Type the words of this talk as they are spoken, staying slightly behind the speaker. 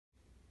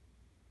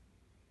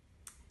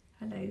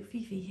Hello,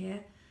 Fifi here.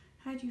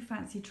 How do you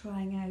fancy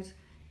trying out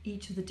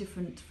each of the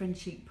different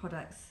Frenchic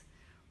products?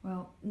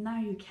 Well, now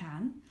you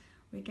can.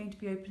 We're going to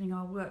be opening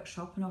our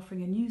workshop and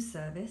offering a new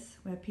service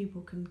where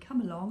people can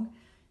come along,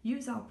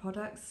 use our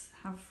products,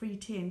 have free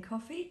tea and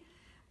coffee,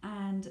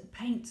 and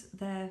paint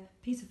their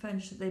piece of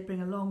furniture that they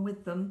bring along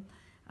with them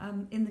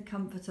in the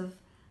comfort of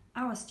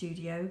our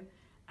studio,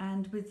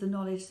 and with the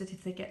knowledge that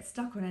if they get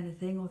stuck on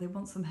anything or they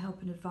want some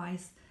help and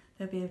advice,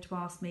 they'll be able to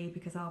ask me,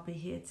 because I'll be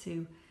here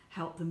to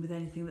help them with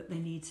anything that they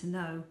need to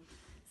know.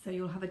 So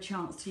you'll have a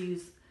chance to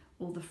use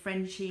all the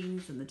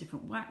Frenchings and the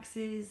different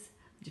waxes,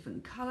 the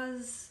different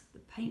colours, the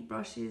paint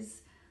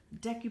brushes, the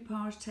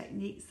decoupage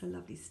techniques, the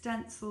lovely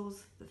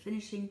stencils, the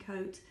finishing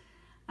coat,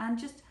 and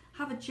just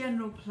have a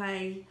general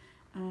play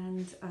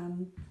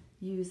and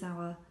use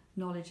our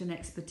knowledge and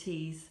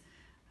expertise.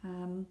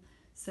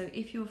 So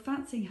if you're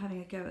fancying having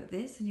a go at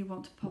this and you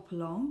want to pop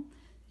along,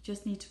 you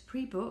just need to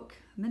pre-book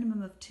a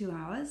minimum of 2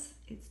 hours.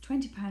 It's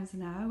 £20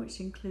 an hour, which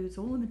includes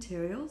all the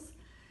materials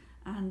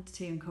and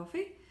tea and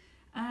coffee.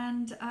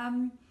 And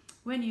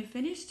when you've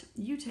finished,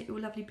 you take your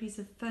lovely piece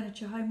of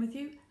furniture home with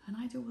you, and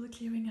I do all the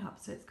clearing up,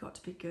 so it's got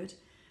to be good.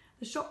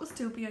 The shop will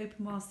still be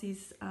open whilst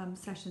these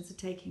sessions are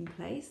taking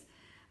place,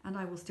 and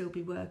I will still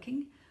be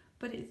working,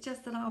 but it's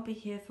just that I'll be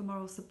here for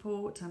moral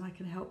support, and I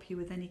can help you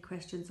with any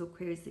questions or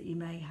queries that you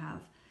may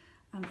have.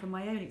 And from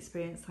my own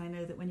experience, I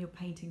know that when you're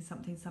painting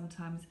something,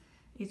 sometimes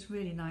it's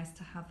really nice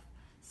to have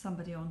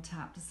somebody on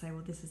tap to say,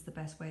 well, this is the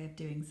best way of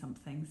doing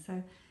something.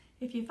 So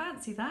if you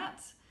fancy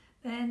that,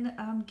 then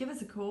give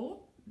us a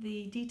call.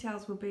 The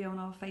details will be on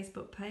our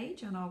Facebook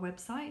page and our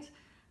website,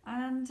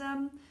 and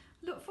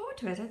look forward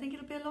to it. I think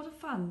it'll be a lot of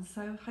fun,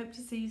 so hope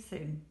to see you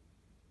soon.